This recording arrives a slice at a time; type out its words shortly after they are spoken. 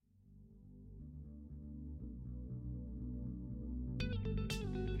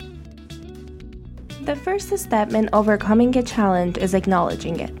The first step in overcoming a challenge is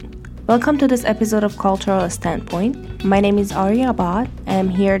acknowledging it. Welcome to this episode of Cultural Standpoint. My name is Arya Abad, and I'm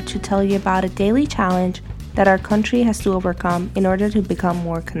here to tell you about a daily challenge that our country has to overcome in order to become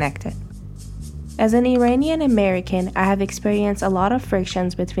more connected. As an Iranian American, I have experienced a lot of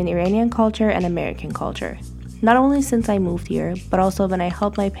frictions between Iranian culture and American culture. Not only since I moved here, but also when I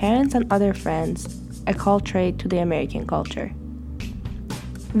helped my parents and other friends acculturate to the American culture.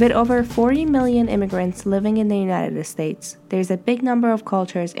 With over 40 million immigrants living in the United States, there's a big number of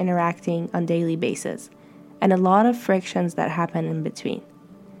cultures interacting on a daily basis, and a lot of frictions that happen in between.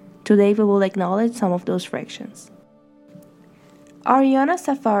 Today we will acknowledge some of those frictions. Ariana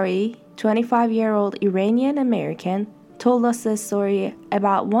Safari, 25-year-old Iranian American, told us this story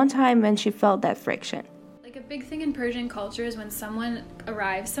about one time when she felt that friction. A big thing in Persian culture is when someone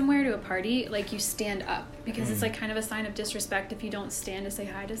arrives somewhere to a party, you stand up because it's kind of a sign of disrespect if you don't stand to say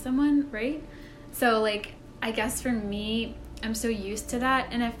hi to someone, right? So I guess for me, I'm so used to that,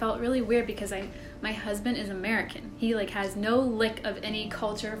 and it felt really weird because my husband is American. He has no lick of any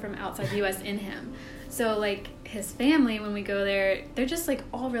culture from outside the US in him. So his family, when we go there, they're just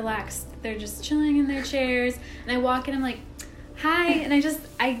all relaxed. They're just chilling in their chairs, and I walk in, I'm like, hi, and I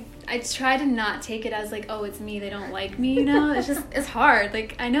try to not take it as oh, it's me, they don't like me, it's hard.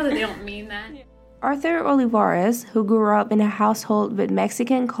 I know that they don't mean that. Arthur Olivares, who grew up in a household with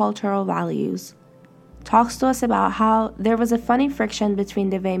Mexican cultural values, talks to us about how there was a funny friction between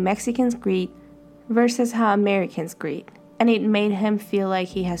the way Mexicans greet versus how Americans greet, and it made him feel like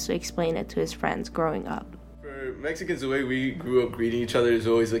he has to explain it to his friends growing up. For Mexicans, the way we grew up greeting each other is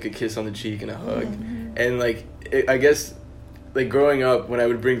always a kiss on the cheek and a hug. Mm-hmm. And I guess growing up, when I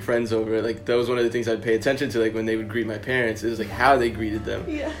would bring friends over, that was one of the things I'd pay attention to, when they would greet my parents. It was how they greeted them.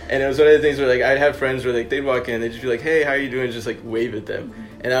 Yeah. And it was one of the things where I'd have friends where they'd walk in, they'd just be like, hey, how are you doing? Just wave at them.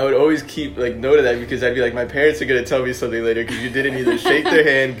 Mm-hmm. And I would always keep note of that, because I'd be my parents are going to tell me something later because you didn't either shake their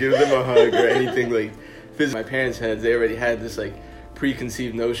hand, give them a hug, or anything physical. My parents they already had this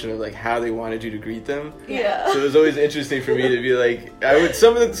preconceived notion of how they wanted you to greet them. Yeah. So it was always interesting for me to be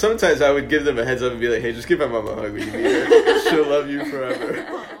sometimes I would give them a heads up and be hey, just give my mom a hug when you meet her. She'll love you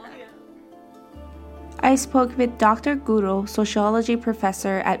forever. I spoke with Dr. Guru, sociology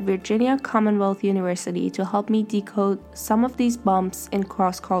professor at Virginia Commonwealth University, to help me decode some of these bumps in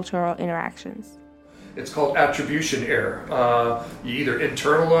cross-cultural interactions. It's called attribution error. You either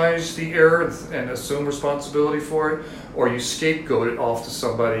internalize the error and assume responsibility for it, or you scapegoat it off to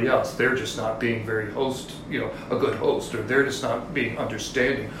somebody else. They're just not being a good host, or they're just not being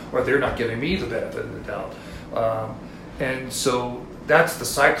understanding, or they're not giving me the benefit of the doubt. And so that's the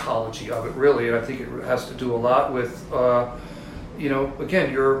psychology of it, really, and I think it has to do a lot with,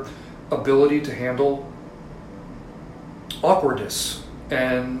 again, your ability to handle awkwardness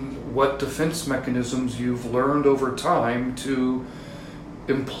and what defense mechanisms you've learned over time to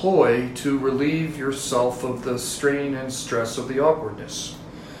employ to relieve yourself of the strain and stress of the awkwardness.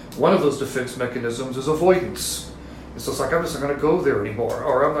 One of those defense mechanisms is avoidance. It's just I'm just not going to go there anymore,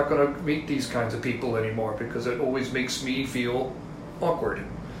 or I'm not going to meet these kinds of people anymore because it always makes me feel awkward.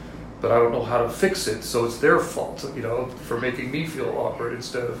 But I don't know how to fix it, so it's their fault, for making me feel awkward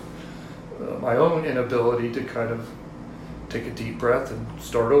instead of my own inability to kind of take a deep breath and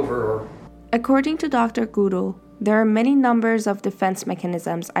start over. According to Dr. Guru, there are many numbers of defense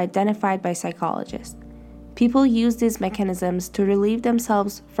mechanisms identified by psychologists. People use these mechanisms to relieve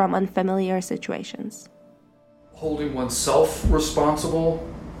themselves from unfamiliar situations. Holding oneself responsible,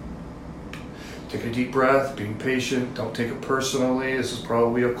 take a deep breath, being patient, don't take it personally. This is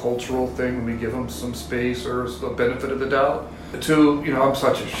probably a cultural thing when we give them some space or the benefit of the doubt. Two, I'm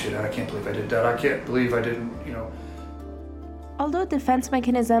such a shit, I can't believe I did that. I can't believe I didn't, Although defense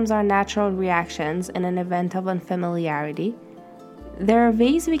mechanisms are natural reactions in an event of unfamiliarity, there are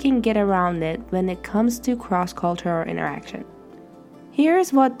ways we can get around it when it comes to cross-cultural interaction.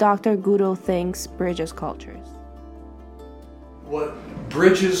 Here's what Dr. Guru thinks bridges cultures. What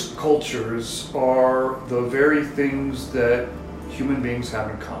bridges cultures are the very things that human beings have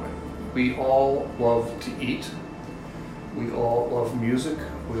in common. We all love to eat. We all love music.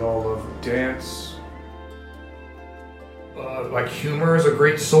 We all love dance. Humor is a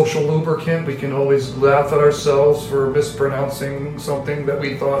great social lubricant. We can always laugh at ourselves for mispronouncing something that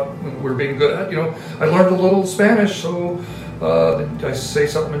we thought we were being good at. I learned a little Spanish, so I say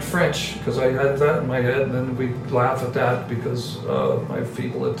something in French because I had that in my head, and then we laugh at that because my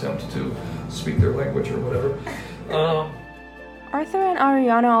feeble attempt to speak their language or whatever. Arthur and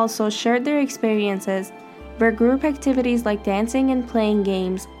Ariana also shared their experiences where group activities like dancing and playing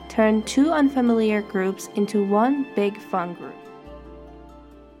games turned two unfamiliar groups into one big fun group.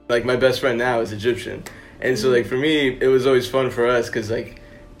 like my best friend now is Egyptian. And so like for me, it was always fun for us because like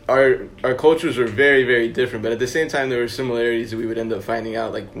our cultures were very, very different, but at the same time there were similarities that we would end up finding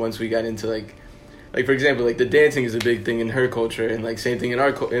out like once we got into like for example, like the dancing is a big thing in her culture, and like same thing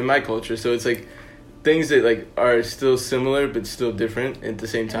in my culture. So it's like things that like are still similar but still different at the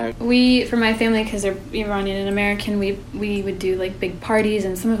same time. We, for my family, because they're Iranian and American, we would do like big parties,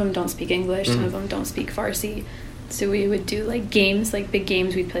 and some of them don't speak English, some of them don't speak Farsi. So we would do like games, like big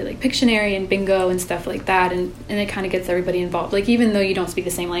games. We'd play like Pictionary and bingo and stuff like that, and it kind of gets everybody involved. Like even though you don't speak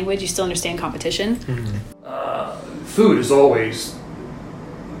the same language, you still understand competition. Food is always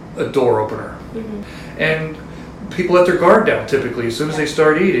a door opener, and people let their guard down. Typically, as soon as they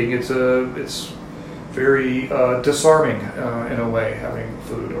start eating, it's very disarming in a way, having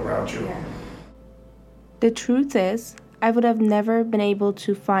food around you. Yeah. The truth is, I would have never been able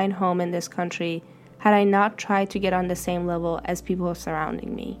to find home in this country had I not tried to get on the same level as people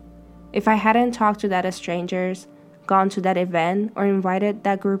surrounding me. If I hadn't talked to that as strangers, gone to that event, or invited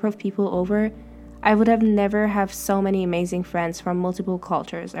that group of people over, I would have never have so many amazing friends from multiple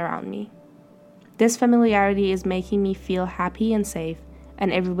cultures around me. This familiarity is making me feel happy and safe,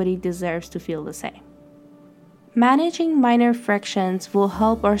 and everybody deserves to feel the same. Managing minor frictions will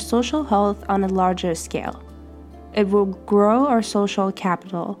help our social health on a larger scale. It will grow our social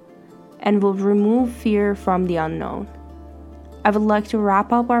capital and will remove fear from the unknown. I would like to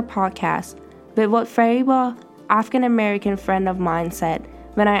wrap up our podcast with what Fariba, African-American friend of mine, said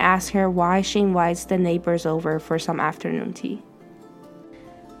when I asked her why she invites the neighbors over for some afternoon tea.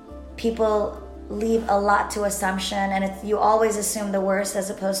 People leave a lot to assumption, and you always assume the worst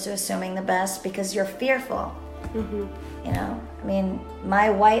as opposed to assuming the best because you're fearful. You know, I mean, my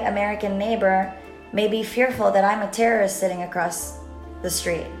white American neighbor may be fearful that I'm a terrorist sitting across the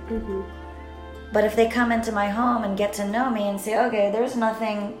street. But if they come into my home and get to know me and say, okay, there's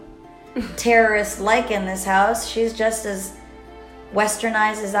nothing terrorist-like in this house, she's just as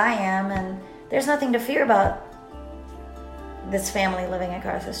westernized as I am, and there's nothing to fear about this family living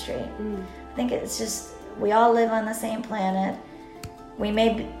across the street. I think it's just, we all live on the same planet. We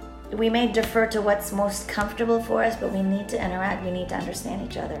may defer to what's most comfortable for us, but we need to interact, we need to understand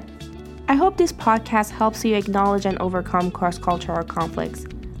each other. I hope this podcast helps you acknowledge and overcome cross-cultural conflicts.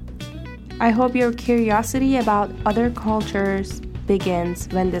 I hope your curiosity about other cultures begins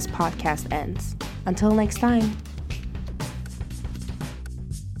when this podcast ends. Until next time.